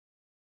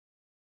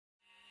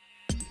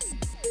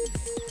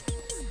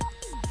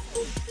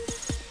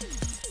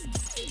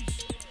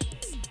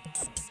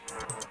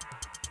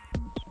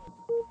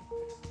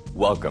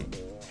Welcome.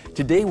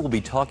 Today we'll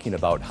be talking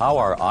about how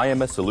our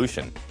IMS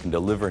solution can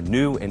deliver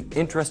new and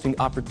interesting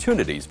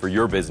opportunities for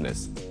your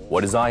business.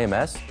 What is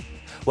IMS?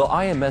 Well,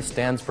 IMS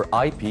stands for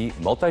IP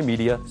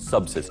Multimedia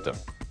Subsystem.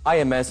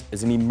 IMS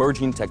is an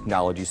emerging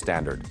technology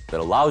standard that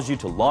allows you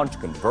to launch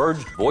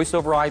converged voice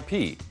over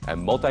IP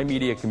and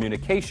multimedia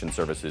communication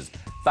services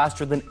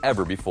faster than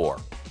ever before,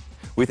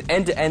 with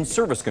end-to-end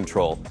service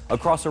control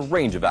across a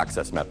range of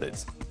access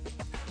methods.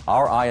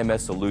 Our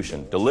IMS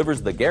solution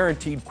delivers the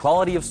guaranteed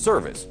quality of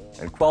service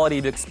and quality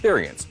of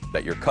experience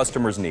that your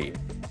customers need.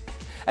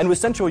 And with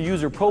central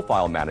user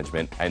profile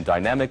management and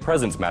dynamic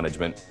presence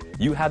management,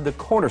 you have the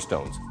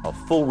cornerstones of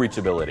full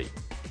reachability.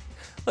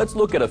 Let's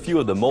look at a few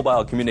of the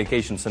mobile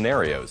communication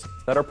scenarios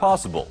that are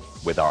possible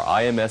with our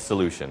IMS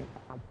solution.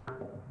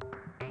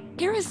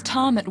 Here is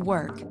Tom at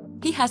work.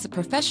 He has a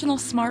professional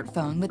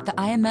smartphone with the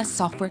IMS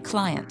software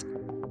client.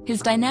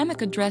 His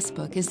dynamic address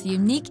book is the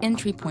unique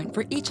entry point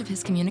for each of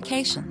his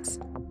communications.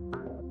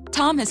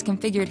 Tom has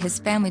configured his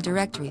family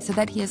directory so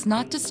that he is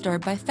not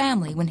disturbed by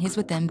family when he's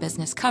within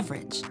business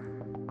coverage.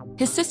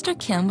 His sister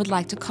Kim would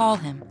like to call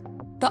him.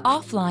 The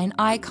offline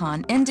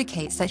icon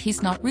indicates that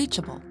he's not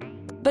reachable,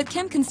 but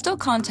Kim can still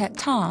contact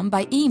Tom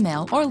by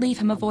email or leave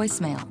him a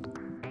voicemail.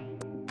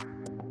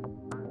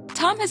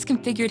 Tom has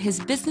configured his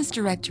business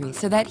directory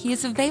so that he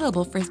is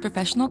available for his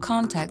professional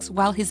contacts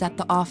while he's at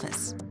the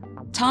office.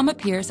 Tom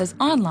appears as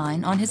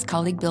online on his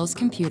colleague Bill's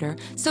computer,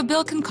 so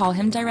Bill can call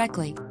him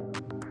directly.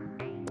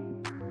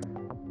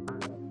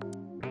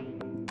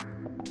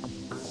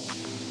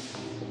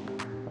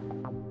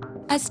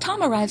 As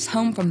Tom arrives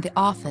home from the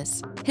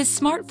office, his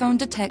smartphone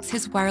detects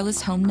his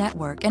wireless home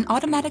network and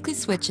automatically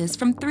switches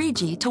from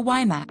 3G to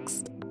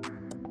WiMAX.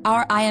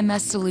 Our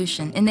IMS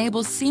solution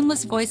enables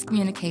seamless voice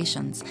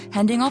communications,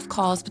 handing off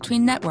calls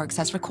between networks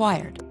as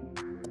required.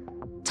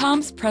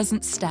 Tom's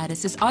presence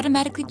status is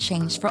automatically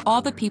changed for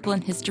all the people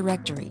in his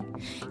directory.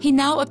 He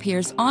now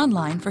appears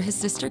online for his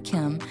sister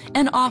Kim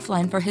and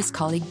offline for his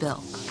colleague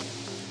Bill.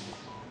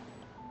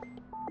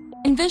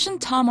 Envision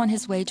Tom on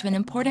his way to an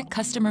important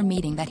customer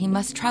meeting that he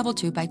must travel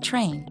to by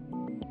train.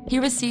 He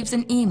receives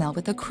an email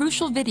with a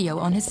crucial video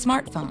on his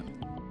smartphone.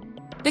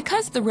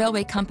 Because the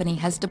railway company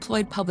has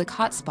deployed public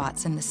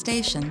hotspots in the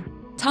station,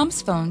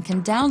 Tom's phone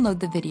can download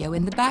the video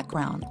in the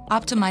background,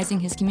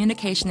 optimizing his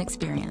communication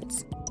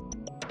experience.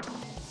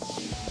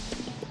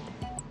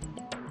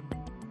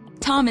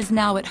 Tom is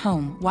now at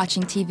home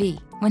watching TV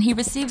when he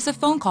receives a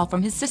phone call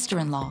from his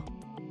sister-in-law.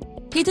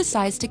 He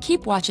decides to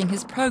keep watching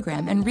his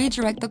program and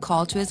redirect the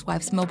call to his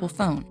wife's mobile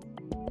phone.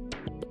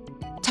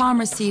 Tom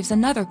receives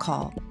another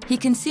call. He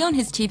can see on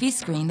his TV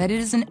screen that it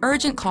is an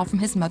urgent call from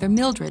his mother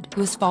Mildred,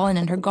 who has fallen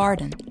in her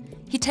garden.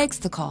 He takes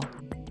the call.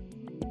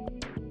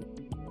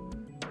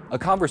 A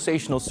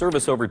conversational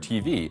service over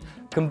TV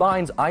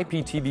combines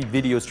IPTV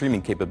video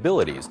streaming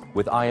capabilities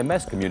with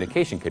IMS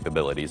communication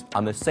capabilities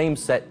on the same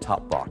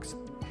set-top box.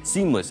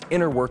 Seamless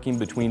interworking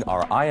between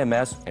our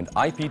IMS and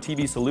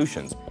IPTV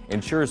solutions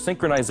ensures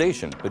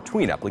synchronization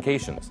between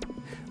applications.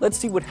 Let's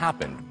see what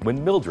happened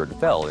when Mildred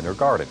fell in her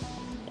garden.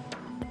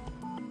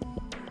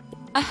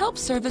 A help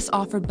service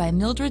offered by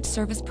Mildred's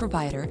service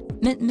provider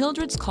meant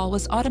Mildred's call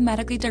was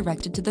automatically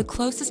directed to the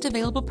closest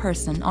available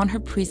person on her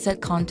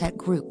preset contact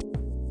group.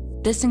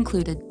 This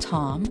included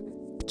Tom,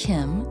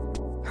 Kim,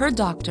 her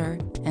doctor,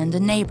 and a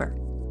neighbor.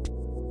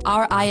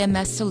 Our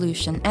IMS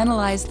solution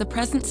analyzed the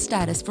present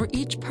status for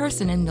each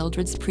person in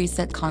Mildred's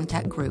preset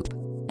contact group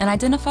and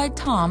identified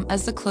Tom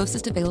as the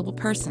closest available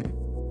person.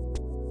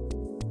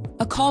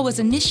 A call was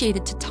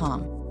initiated to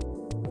Tom.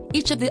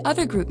 Each of the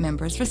other group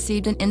members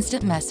received an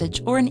instant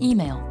message or an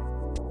email.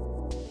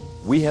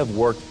 We have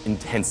worked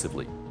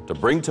intensively to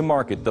bring to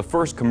market the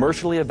first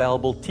commercially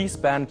available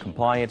T-SPAN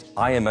compliant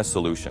IMS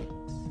solution.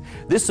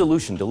 This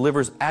solution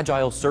delivers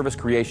agile service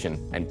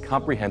creation and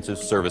comprehensive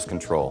service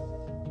control.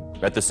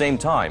 At the same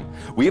time,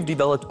 we have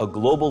developed a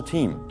global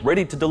team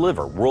ready to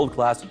deliver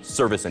world-class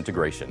service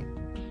integration.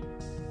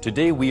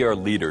 Today, we are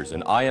leaders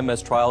in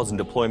IMS trials and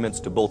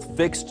deployments to both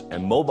fixed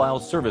and mobile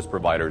service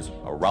providers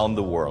around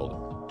the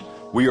world.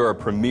 We are a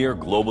premier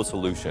global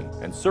solution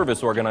and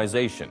service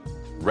organization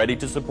ready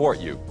to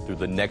support you through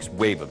the next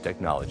wave of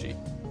technology.